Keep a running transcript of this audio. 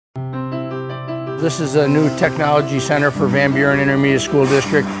This is a new technology center for Van Buren Intermediate School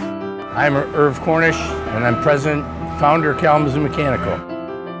District. I'm Irv Cornish, and I'm president, founder of Kalamazoo Mechanical.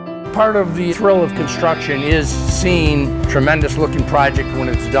 Part of the thrill of construction is seeing tremendous looking project when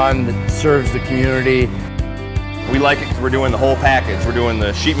it's done that serves the community. We like it because we're doing the whole package. We're doing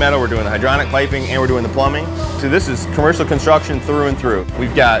the sheet metal, we're doing the hydronic piping, and we're doing the plumbing. So this is commercial construction through and through.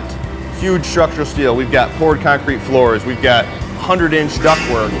 We've got huge structural steel, we've got poured concrete floors, we've got 100-inch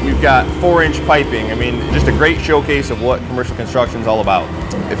ductwork, we've got 4-inch piping. I mean, just a great showcase of what commercial construction is all about.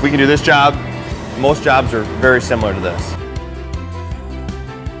 If we can do this job, most jobs are very similar to this.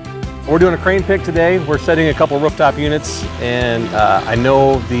 We're doing a crane pick today. We're setting a couple rooftop units, and I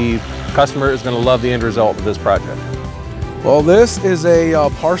know the customer is going to love the end result of this project. Well, this is a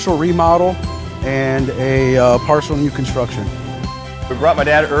partial remodel and a partial new construction. We brought my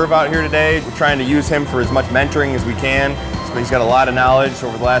dad Irv out here today. We're trying to use him for as much mentoring as we can. He's got a lot of knowledge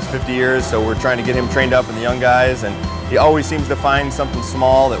over the last 50 years, so we're trying to get him trained up in the young guys, and he always seems to find something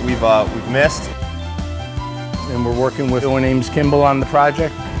small that we've missed. And we're working with Owen Ames Kimball on the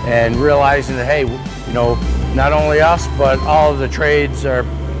project and realizing that, hey, you know, not only us, but all of the trades are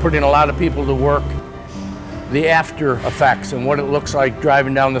putting a lot of people to work. The after effects and what it looks like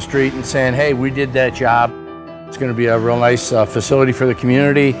driving down the street and saying, hey, we did that job. It's going to be a real nice facility for the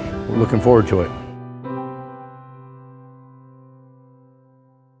community. We're looking forward to it.